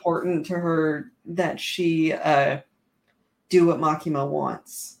it's important to her that she do what Makima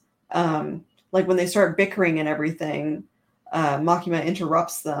wants. Like when they start bickering and everything, Makima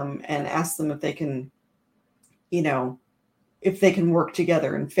interrupts them and asks them if they can, if they can work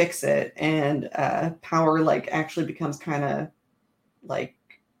together and fix it. And Power like actually becomes kind of like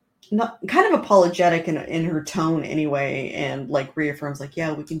not kind of apologetic in her tone anyway, and like reaffirms like,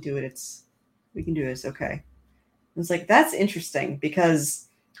 yeah, we can do it. We can do this. Okay. And it's like, that's interesting because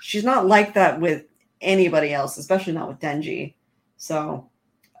she's not like that with anybody else, especially not with Denji. So,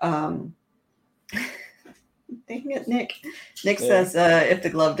 dang it, Nick. Nick says, if the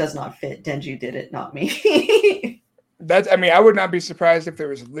glove does not fit, Denji did it, not me. I would not be surprised if there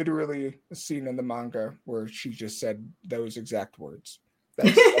was literally a scene in the manga where she just said those exact words.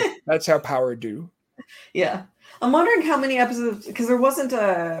 That's how Power do. Yeah. I'm wondering how many episodes, because there wasn't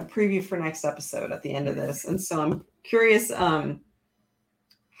a preview for next episode at the end of this. And so I'm curious how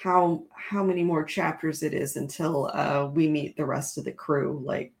many more chapters it is until we meet the rest of the crew,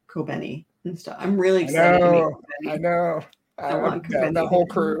 like Kobeni and stuff. I'm really excited to meet Kobeni. I know. I want the whole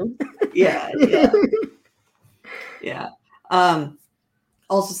crew. Yeah. Yeah.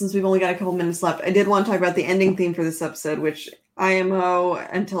 Also, since we've only got a couple minutes left, I did want to talk about the ending theme for this episode, which IMO,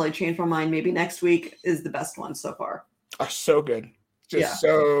 until I change my mind, maybe next week, is the best one so far. Oh, so good.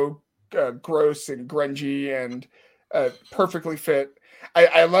 So gross and grungy and perfectly fit.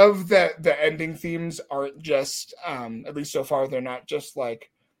 I love that the ending themes aren't just, at least so far, they're not just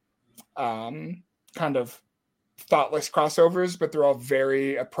like kind of thoughtless crossovers, but they're all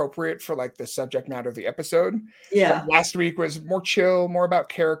very appropriate for like the subject matter of the episode. Yeah. Last week was more chill, more about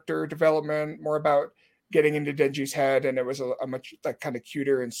character development, more about getting into Denji's head, and it was a much like kind of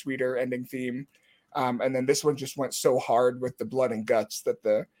cuter and sweeter ending theme. And then this one just went so hard with the blood and guts that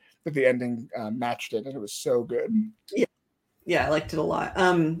the ending matched it, and it was so good. Yeah, I liked it a lot.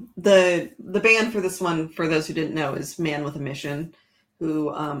 The band for this one, for those who didn't know, is Man with a Mission, who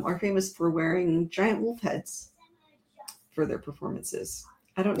are famous for wearing giant wolf heads for their performances.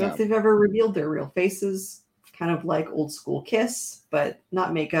 I don't know if they've ever revealed their real faces, kind of like old school Kiss, but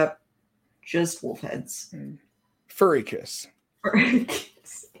not makeup, just wolf heads. Furry Kiss.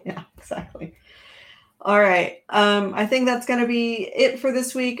 Yeah, exactly. All right. I think that's going to be it for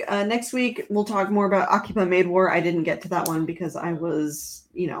this week. Next week, we'll talk more about Akiba Maid War. I didn't get to that one because I was,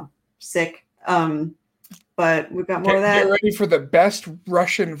 sick. But we've got more of that. Get ready for the best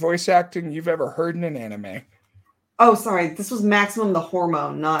Russian voice acting you've ever heard in an anime. Oh, sorry. This was Maximum the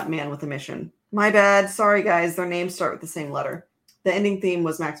Hormone, not Man with a Mission. My bad. Sorry, guys. Their names start with the same letter. The ending theme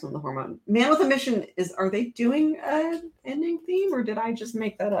was Maximum the Hormone. Man with a Mission are they doing an ending theme, or did I just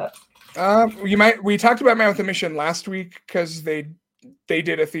make that up? We talked about Man with a Mission last week because they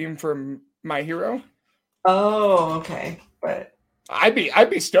did a theme for My Hero. Oh, okay. But I'd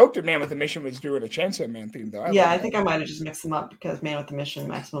be stoked if Man with a Mission was doing a Chainsaw Man theme, though. I think I might have just mixed them up because Man with a Mission,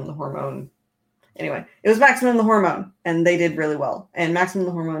 Maximum the Hormone. Anyway, it was Maximum the Hormone, and they did really well. And Maximum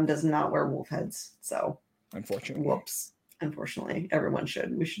the Hormone does not wear wolf heads, so unfortunately, whoops. Unfortunately, everyone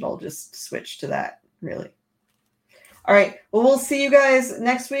should. We should all just switch to that, really. All right. Well, we'll see you guys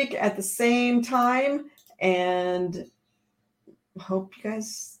next week at the same time, and hope you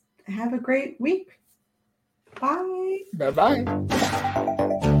guys have a great week. Bye. Bye-bye.